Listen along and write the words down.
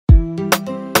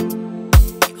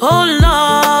Oh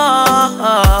Lord,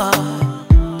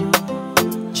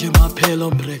 Jima pale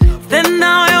unbreakable. then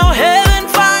now you're heaven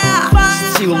fire.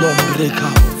 Still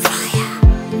unbreakable. Fire.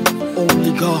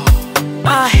 Only God.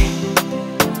 Aye.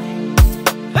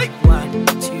 Hey. 1,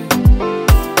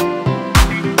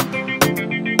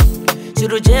 2.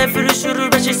 Zero Jeffrey Shuru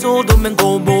Rashi Sodom and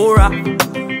Gomorrah.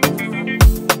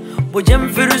 Bojem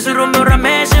Furusuru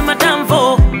Muramesh and Matamfo.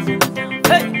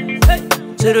 Hey, hey.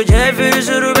 Zero Jeffrey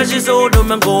Shuru Rashi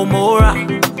Sodom and Gomorrah.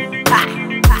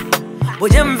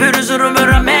 Bojem Furusuru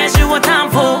Muramesh and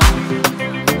Matamfo.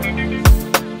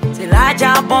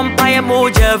 Elijah Bompire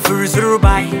Moja Furusuru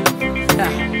by.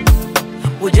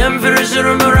 Bojem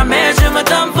Furusuru Muramesh and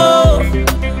Matamfo.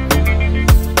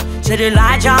 Said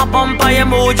Elijah Bompire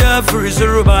Moja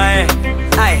Furusuru by.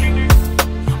 Aye.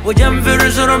 Bojem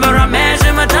Furusuru Muramesh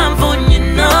and Matamfo.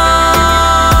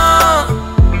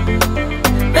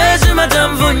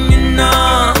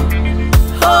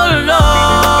 Oh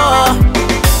Lord,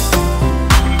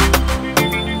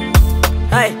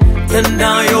 hey, turn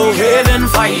down your heaven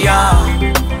fire,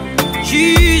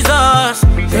 Jesus.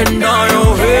 Turn down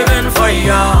your heaven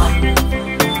fire.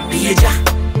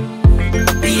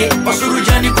 Be a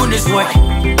Osurujani goodness way.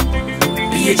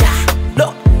 Be a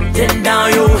look, turn down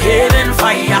your heaven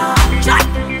fire.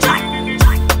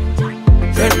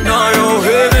 Turn down your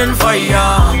heaven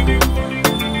fire.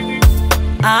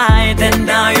 I turn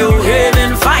down your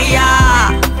heaven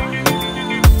fire.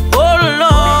 Oh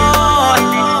Lord,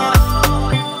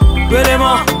 where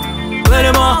more,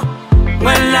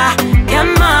 when I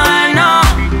come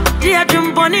on, dear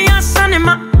Jumboni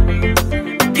Sanima,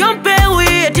 jump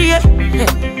away, dear,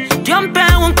 jump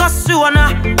and Kasuana.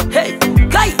 Hey,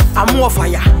 guy, I'm more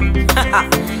fire.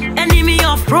 Enemy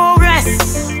of progress,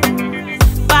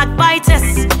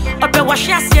 backbiters, up a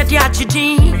washas yet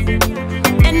yachidi.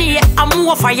 I'm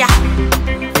more fire.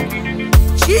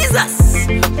 Jesus,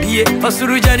 be a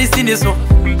Surujani Siniso.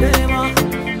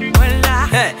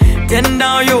 Turn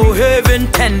down your heaven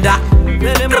tender.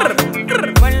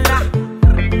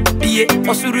 Be a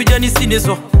Surujani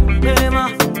Siniso.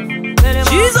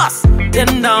 Jesus,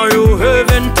 turn down your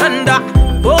heaven tender.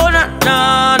 Oh na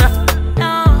na na,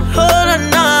 oh na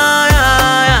na.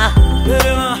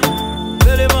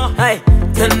 Hey,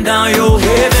 turn down your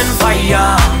heaven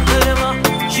fire.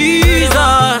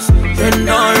 Jesus, turn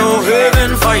down your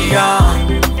heaven fire.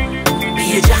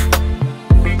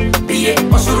 Be a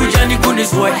Osurujani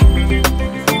goodness way.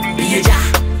 Be a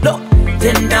look,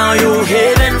 turn down your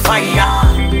heaven fire.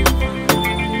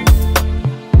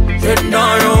 Turn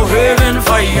down your heaven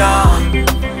fire.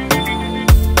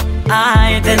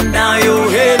 I turn down your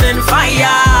heaven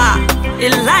fire.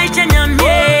 Elijah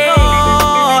Nyamye,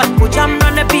 Ujam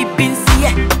na bibin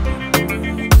siye.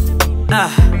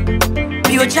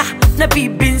 Bioja na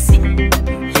bibinsi,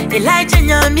 Elijah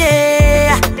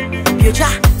Nyamye. Bioja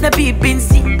na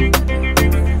bibinsi.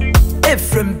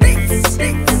 From beats,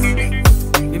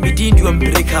 we did you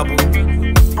unbreakable.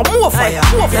 I'm more fire.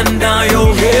 Turn down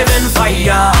your heaven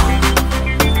fire,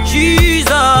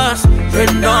 Jesus.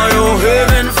 Turn down your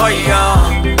heaven fire.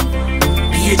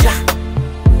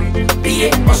 Be a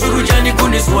Osurujani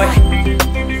goodness way.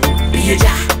 Be a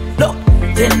look,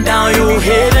 turn down your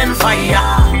heaven fire.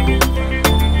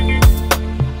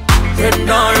 Turn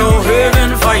down your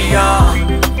heaven fire.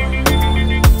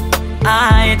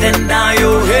 I turn down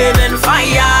your heaven.